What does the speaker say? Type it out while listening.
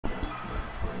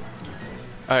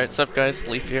Alright, what's up guys,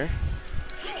 Leaf here.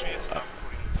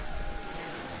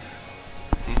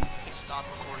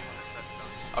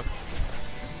 Okay.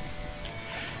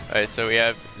 Alright, so we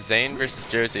have Zain versus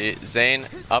Jozi. Zain,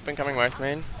 up-and-coming Marth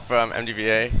main from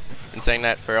MDVA, been saying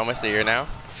that for almost a year now.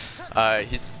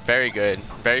 He's very good,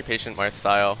 very patient Marth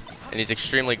style, and he's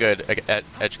extremely good at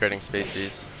edge-guarding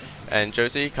spacies. And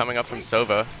Jozi, coming up from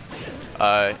Sova,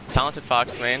 talented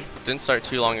Fox main, didn't start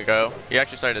too long ago. He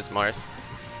actually started as Marth,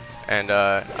 and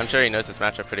I'm sure he knows this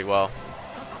matchup pretty well.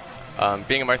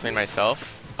 Being a Marth main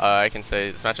myself, I can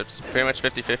say this matchup's pretty much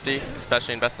 50-50,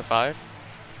 especially in best of 5.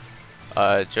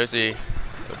 Jozi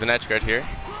with an edge guard here.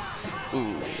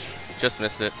 Ooh, just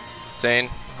missed it. Zain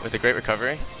with a great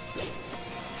recovery.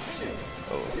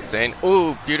 Oh, Zain,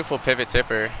 ooh, beautiful pivot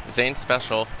tipper. Zain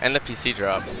special, and the PC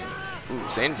drop. Ooh,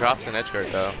 Zain drops an edge guard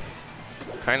though.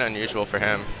 Kinda unusual for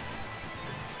him.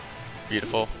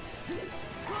 Beautiful.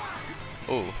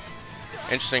 Ooh,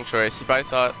 interesting choice. He probably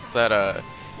thought that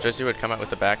Jozi would come out with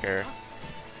the back air,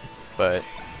 but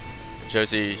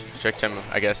Jozi tricked him,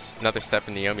 I guess, another step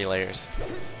in the Yomi layers.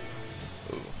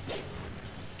 Ooh.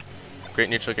 Great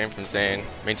neutral game from Zain,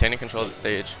 maintaining control of the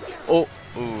stage. Oh,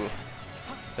 ooh.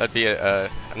 That'd be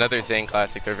another Zain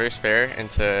classic, the reverse fair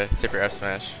into tipper F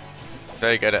smash. He's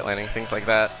very good at landing things like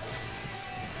that.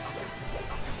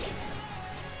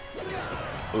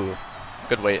 Ooh,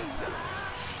 good weight.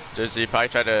 Jozi probably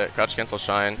tried to crouch cancel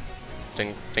shine.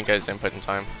 Didn't get his input in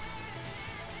time.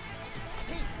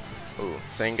 Ooh,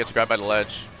 Zain gets grabbed by the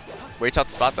ledge. Waits out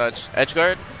the spot dodge. Edge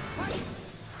guard.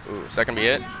 Ooh, is that gonna be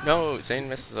it? No, Zain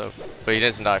misses up. But he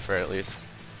doesn't die for it at least.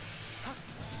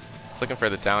 He's looking for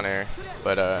the down air,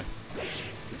 but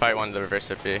probably wanted the reverse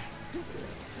hit B.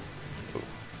 Ooh.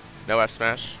 No F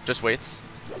smash, just waits.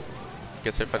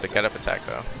 Gets hit by the get up attack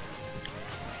though.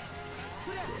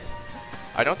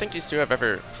 I don't think these two have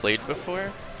ever played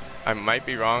before. I might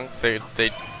be wrong. They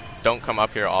don't come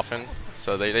up here often,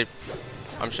 so they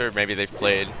I'm sure maybe they've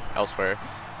played elsewhere.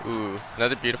 Ooh,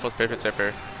 another beautiful pivot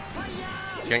tipper.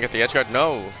 He's gonna get the edge guard.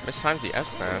 No, mistimes the F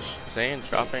smash. Zain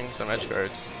dropping some edge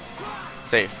guards.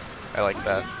 Safe. I like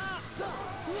that.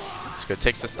 It's good.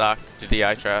 Takes the stock. Did the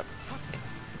eye trap.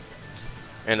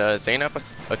 And Zain up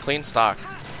a clean stock,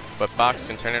 but Fox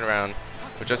can turn it around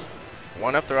with just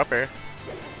one up throw up air.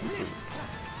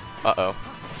 Uh-oh.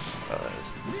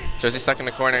 Jozi stuck in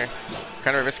the corner.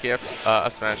 Kind of a risky up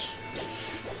smash.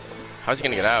 How's he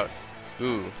gonna get out?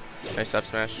 Ooh, nice up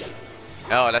smash.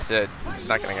 Oh, that's it. He's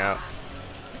not getting out.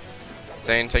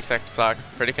 Zain takes that stock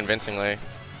pretty convincingly.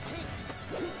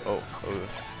 Oh, ooh.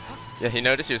 Yeah, he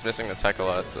noticed he was missing the tech a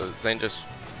lot, so Zain just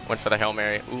went for the Hail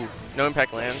Mary. Ooh, no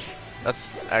impact land.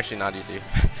 That's actually not easy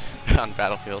on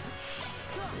Battlefield.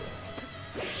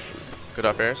 Good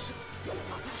up airs.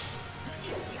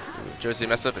 Jozi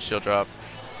messed up a shield drop.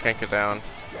 Can't get down.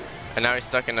 And now he's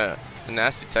stuck in a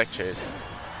nasty tech chase.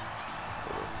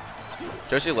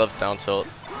 Jozi loves down tilt,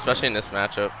 especially in this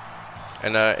matchup.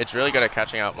 And it's really good at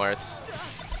catching out Marth's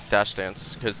dash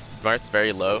dance, because Marth's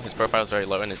very low. His profile is very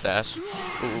low in his dash.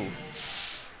 Ooh.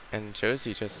 And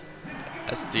Jozi just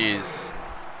SDs.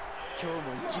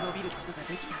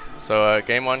 So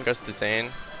game 1 goes to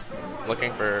Zain.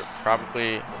 Looking for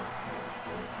probably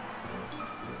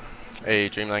a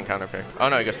Dreamland counter pick. Oh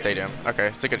no, he goes Stadium. Okay,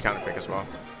 it's a good counter pick as well.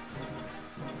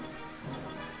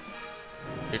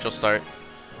 Neutral start.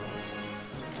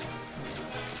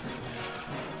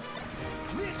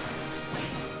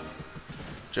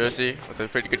 Jozi with a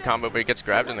pretty good combo, but he gets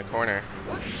grabbed in the corner.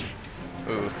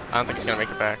 Ooh, I don't think he's gonna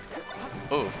make it back.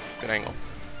 Ooh, good angle.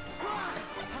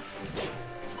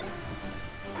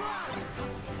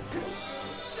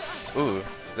 Ooh,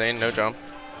 Zain no jump.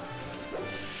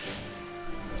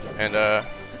 And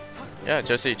yeah,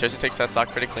 Jozi takes that stock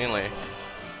pretty cleanly.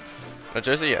 But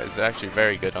Jozi is actually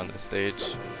very good on this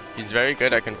stage. He's very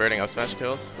good at converting up smash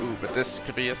kills. Ooh, but this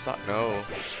could be a stock. No.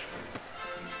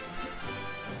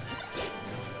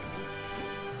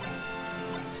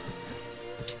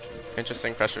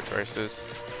 Interesting pressure choices.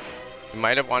 He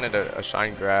might have wanted a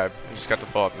shine grab and just got the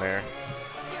fall up in there.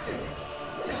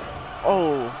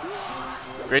 Oh!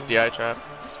 Great DI trap.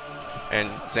 And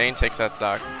Zain takes that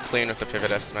stock clean with the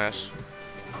pivot F smash.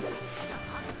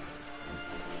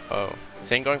 Oh,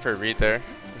 Zain going for a read there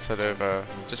instead of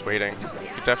just waiting.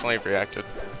 He definitely reacted.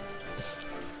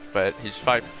 But he's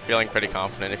probably feeling pretty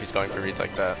confident if he's going for reads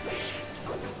like that.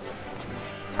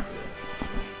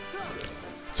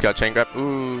 He's got chain grab.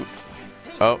 Ooh.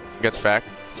 Oh, gets back.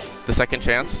 The second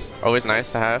chance, always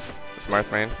nice to have. It's Marth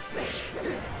main.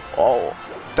 Oh,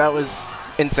 that was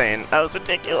insane. That was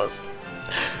ridiculous.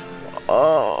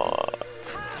 Oh.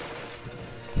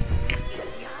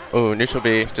 Oh, neutral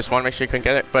B. Just want to make sure you couldn't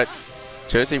get it, but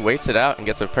Jozi waits it out and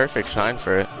gets a perfect shine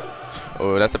for it.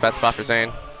 Oh, that's a bad spot for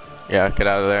Zain. Yeah, get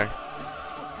out of there.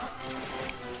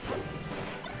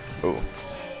 Oh.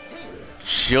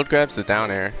 Shield grabs the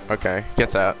down air. Okay,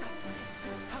 gets out.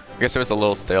 I guess it was a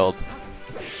little stalled.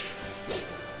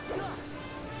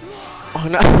 Oh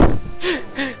no!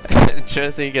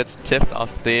 Jozi gets tipped off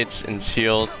stage and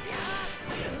shield.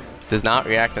 Does not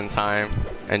react in time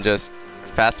and just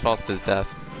fast falls to his death.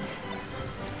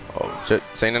 Oh,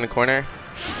 Zain in the corner.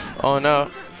 Oh no,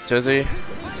 Jozi.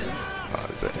 Oh,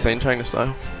 is Zain trying to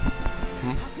slow?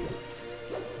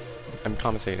 I'm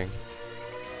commentating.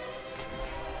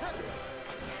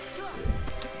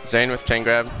 Zain with chain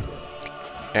grab.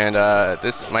 And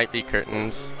this might be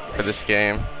curtains for this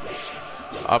game.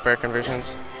 Up air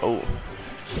conversions. Oh,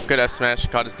 good F smash,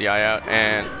 caught his DI out,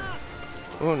 and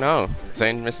oh no,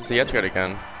 Zain misses the edge guard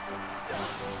again.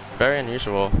 Very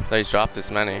unusual that he's dropped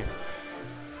this many.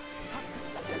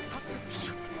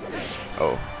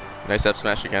 Oh, nice F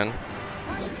smash again.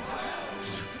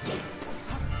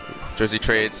 Jozi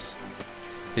trades.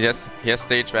 He has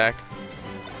stage back.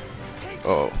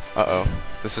 Oh, uh-oh.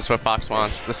 This is what Fox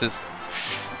wants. This is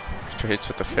trades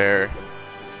with the fair.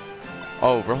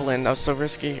 Oh, roll in. That was so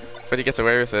risky, but he gets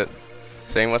away with it.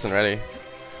 Zain wasn't ready.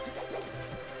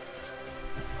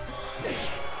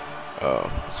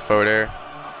 Oh, it's forward air.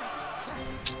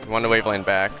 He wanted to wave lane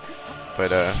back, but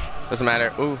doesn't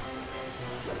matter. Ooh.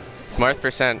 It's Marth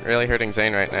percent really hurting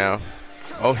Zain right now.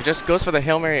 Oh, he just goes for the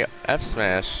Hail Mary F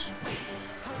smash.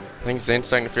 I think Zain's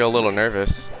starting to feel a little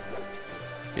nervous.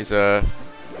 He's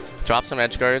dropped some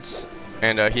edge guards,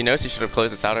 and he knows he should have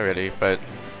closed this out already, but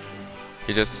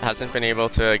he just hasn't been able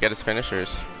to get his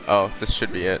finishers. Oh, this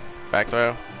should be it. Back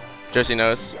throw. Jozi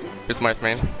knows. Here's Marth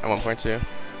main at 1.2.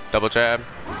 Double jab,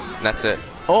 and that's it.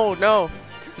 Oh no!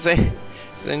 Zain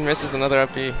misses another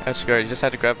up B edge guard. He just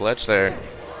had to grab ledge there.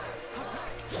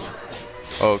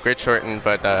 Oh, great shorten,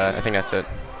 but I think that's it.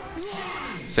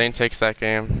 Zain takes that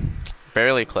game.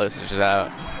 Barely closes it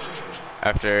out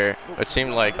after what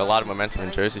seemed like a lot of momentum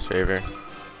in Jozi's favor.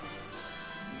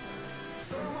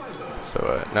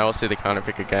 So now we'll see the counter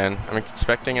pick again. I'm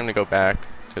expecting him to go back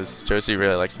because Jozi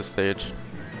really likes the stage.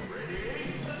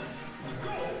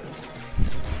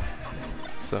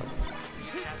 So,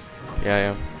 yeah, I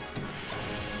am.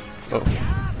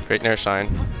 Oh, great nair shine.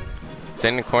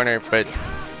 Zain in the corner, but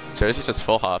Jozi just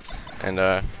full hops and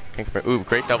ooh,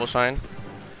 great double shine.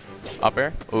 Up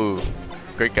air. Ooh,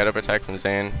 great get up attack from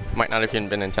Zain. Might not have even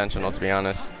been intentional, to be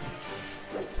honest.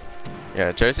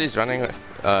 Yeah, Jozi's running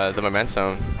the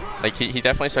momentum. Like he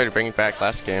definitely started bringing back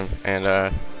last game, and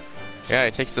yeah,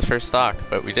 he takes the first stock.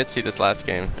 But we did see this last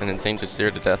game, and then Zain just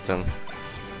 0 to death him.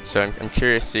 So I'm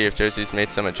curious to see if Jozi's made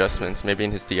some adjustments, maybe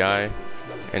in his DI,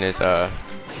 in his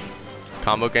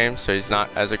combo game, so he's not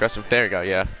as aggressive. There you go.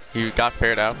 Yeah, he got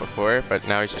paired out before, but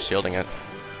now he's just shielding it.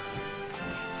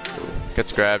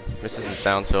 Gets grabbed, misses his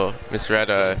down tilt,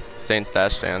 misread Zain's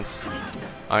dash dance.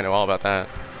 I know all about that.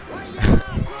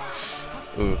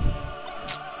 Ooh.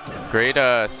 Great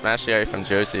smash DI from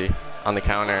Jozi on the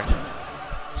counter,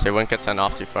 so he wouldn't get sent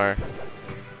off too far.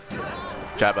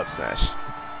 Jab up smash.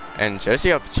 And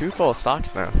Jozi up 2 full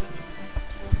stocks now.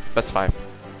 Best 5.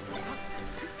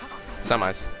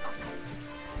 Semis.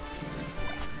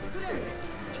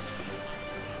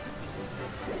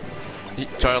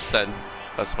 Charles said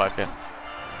best 5, yeah.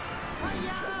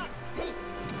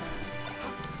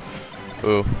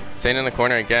 Ooh, Zain in the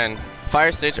corner again.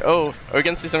 Fire stage. Oh, are we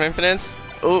gonna see some infinites?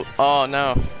 Ooh, oh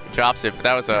no, drops it. But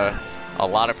that was a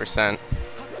lot of percent.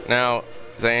 Now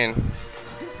Zain,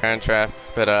 ground trap.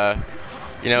 But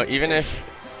you know, even if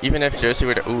Jozi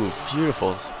were to, ooh,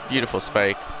 beautiful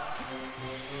spike.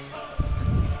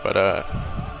 But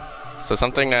so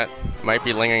something that might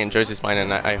be lingering in Jozi's mind,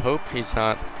 and I hope he's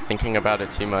not thinking about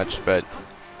it too much, but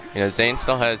you know, Zain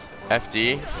still has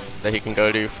FD that he can go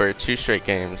to for 2 straight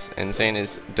games, and Zain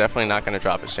is definitely not going to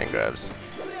drop his chain grabs.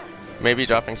 Maybe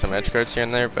dropping some edge guards here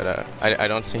and there, but I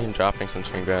don't see him dropping some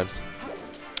chain grabs.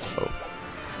 Oh.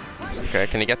 Okay,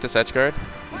 can he get this edge guard?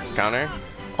 Counter?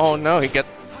 Oh no,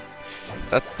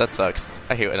 that sucks.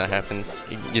 I hate when that happens.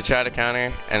 You try to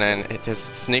counter, and then it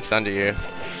just sneaks under you,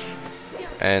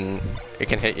 and it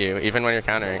can hit you, even when you're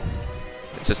countering.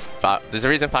 It's just, there's a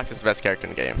reason Fox is the best character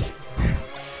in the game.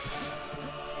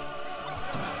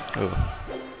 Ooh.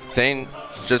 Zain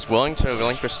just willing to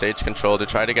relinquish stage control to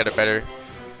try to get a better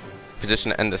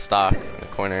position to end the stock in the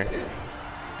corner.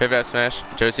 Pivot F smash.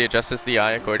 Jozi adjusts the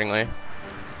eye accordingly.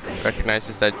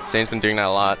 Recognizes that Zain's been doing that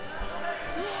a lot,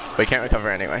 but he can't recover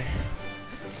anyway.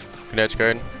 Good edge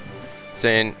guard.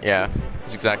 Zain, yeah,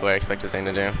 that's exactly what I expected Zain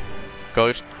to do.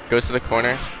 Goes to the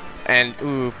corner, And,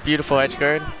 ooh, beautiful edge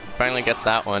guard. Finally gets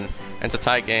that one. And it's a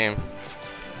tie game.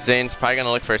 Zain's probably going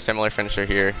to look for a similar finisher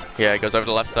here. Yeah, goes over to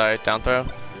the left side, down throw.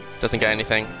 Doesn't get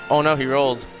anything. Oh no, he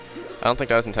rolled. I don't think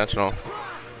that was intentional.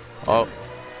 Oh,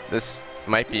 this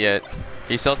might be it.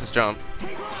 He sells his jump.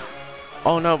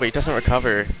 Oh no, but he doesn't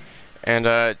recover. And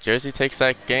Jozi takes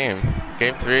that game.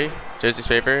 Game 3, Jozi's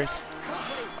favorite.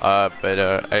 But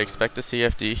I expect to see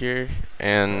FD here.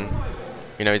 And,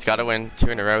 you know, he's got to win 2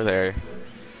 in a row there.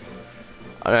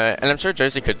 And I'm sure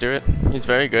Jozi could do it. He's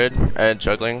very good at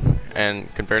juggling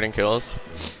and converting kills.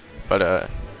 But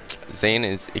Zain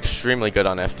is extremely good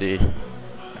on FD.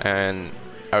 And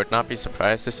I would not be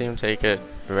surprised to see him take it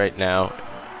right now.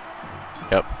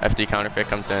 Yep, FD counter pick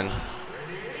comes in.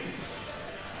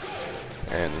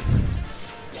 And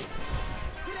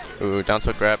ooh, down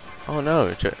tilt grab. Oh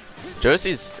no,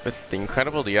 Jozi's with the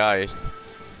incredible DI,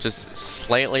 just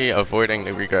slightly avoiding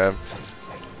the regrab.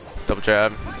 Double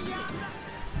jab.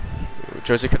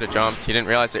 Jozi could have jumped. He didn't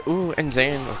realize it. Ooh, and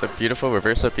Zain with a beautiful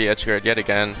reverse up B edge guard yet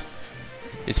again.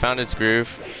 He's found his groove.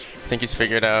 I think he's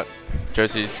figured out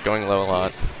Jozi's going low a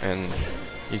lot, and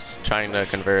he's trying to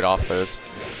convert off those.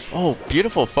 Oh,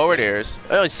 beautiful forward airs.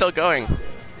 Oh, he's still going.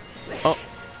 Oh,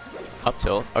 up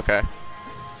tilt. Okay.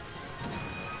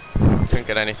 Couldn't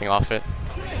get anything off it.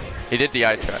 He did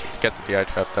DI trap. Get the DI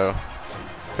trap though.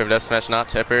 Rivet F smash not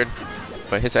tippered,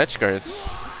 but his edge guards.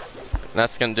 And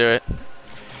that's gonna do it.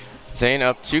 Zain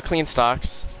up 2 clean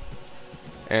stocks,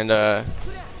 and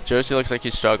Jozi looks like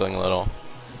he's struggling a little.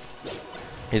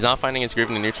 He's not finding his groove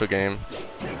in the neutral game.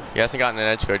 He hasn't gotten an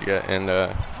edge guard yet, and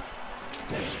no,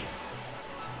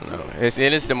 it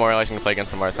is demoralizing to play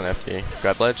against a Marth on FD.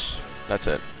 Grab ledge, that's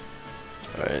it.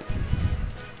 Alright.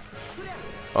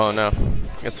 Oh no,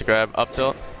 gets the grab, up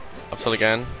tilt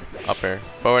again, up air,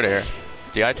 forward air,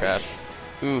 DI traps.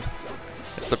 Ooh,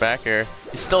 it's the back air.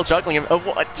 He's still juggling him. Oh,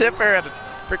 what tipper out of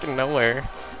freaking nowhere.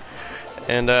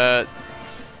 And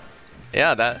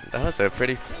yeah, that was a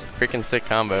pretty freaking sick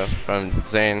combo from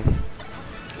Zain.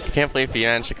 I can't believe he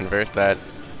managed to convert that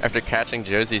after catching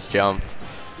Jozi's jump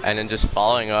and then just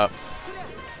following up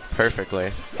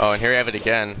perfectly. Oh, and here we have it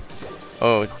again.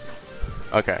 Oh,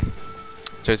 okay.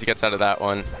 Jozi gets out of that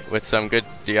one with some good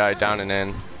DI down and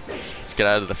in. Let's get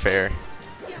out of the fair.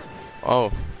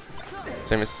 Oh.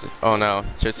 Oh no.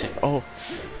 Jozi. Oh.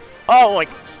 Oh my.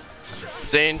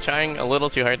 Zain trying a little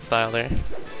too hard style there.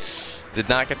 Did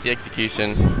not get the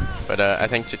execution, but I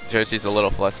think Jozi's a little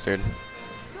flustered.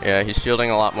 Yeah, he's shielding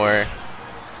a lot more.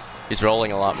 He's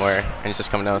rolling a lot more, and he's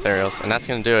just coming down with aerials. And that's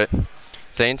going to do it.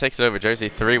 Zain takes it over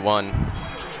Jozi 3-1.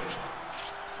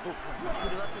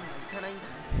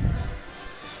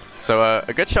 So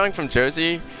a good showing from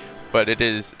Jozi, but it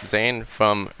is Zain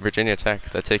from Virginia Tech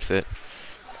that takes it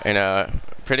in a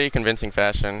pretty convincing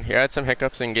fashion. He had some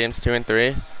hiccups in games 2 and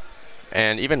 3,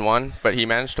 and even 1, but he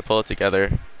managed to pull it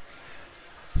together.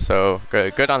 So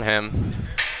good on him.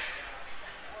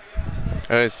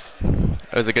 It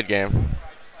was a good game,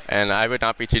 and I would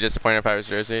not be too disappointed if I was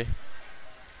Jozi.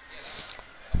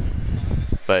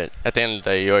 But at the end of the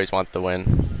day, you always want the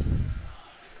win.